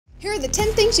Here are the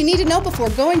 10 things you need to know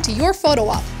before going to your photo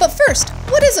op. But first,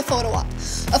 what is a photo op?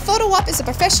 A photo op is a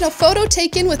professional photo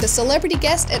taken with a celebrity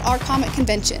guest at our comic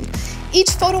convention.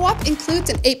 Each photo op includes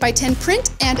an 8x10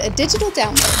 print and a digital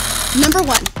download. Number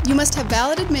 1, you must have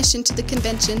valid admission to the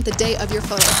convention the day of your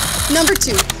photo op. Number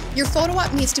 2, your photo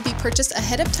op needs to be purchased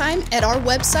ahead of time at our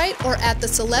website or at the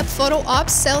Celeb Photo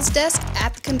Ops sales desk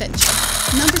at the convention.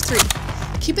 Number 3,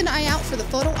 keep an eye out for the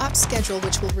photo op schedule,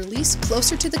 which will release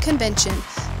closer to the convention.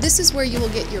 This is where you will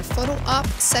get your photo op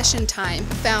session time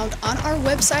found on our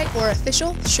website or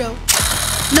official show.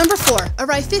 Number 4,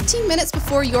 arrive 15 minutes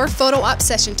before your photo op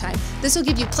session time. This will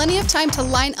give you plenty of time to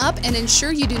line up and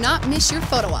ensure you do not miss your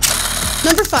photo op.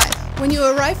 Number 5, when you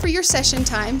arrive for your session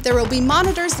time, there will be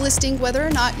monitors listing whether or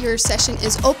not your session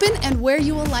is open and where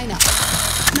you will line up.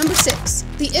 Number 6,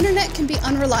 the internet can be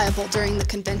unreliable during the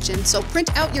convention, so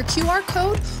print out your QR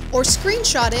code or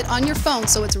screenshot it on your phone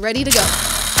so it's ready to go.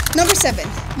 Number 7,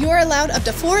 you are allowed up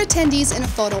to 4 attendees in a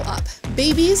photo op.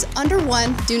 Babies under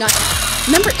 1 do not count.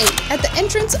 Number 8, at the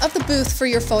entrance of the booth for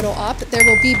your photo op, there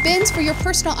will be bins for your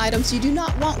personal items you do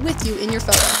not want with you in your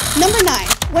photo. Number 9,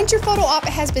 once your photo op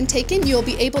has been taken, you will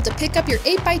be able to pick up your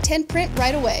 8x10 print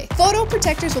right away. Photo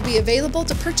protectors will be available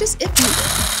to purchase if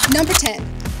needed. Number 10,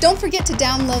 don't forget to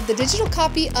download the digital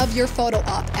copy of your photo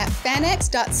op at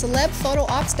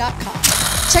fanex.celebphotoops.com.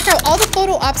 Check out all the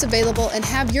photo ops available and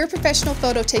have your professional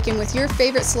photo taken with your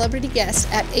favorite celebrity guests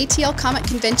at ATL Comic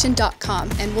Convention.com,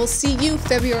 and we'll see you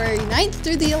February 9th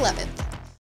through the 11th.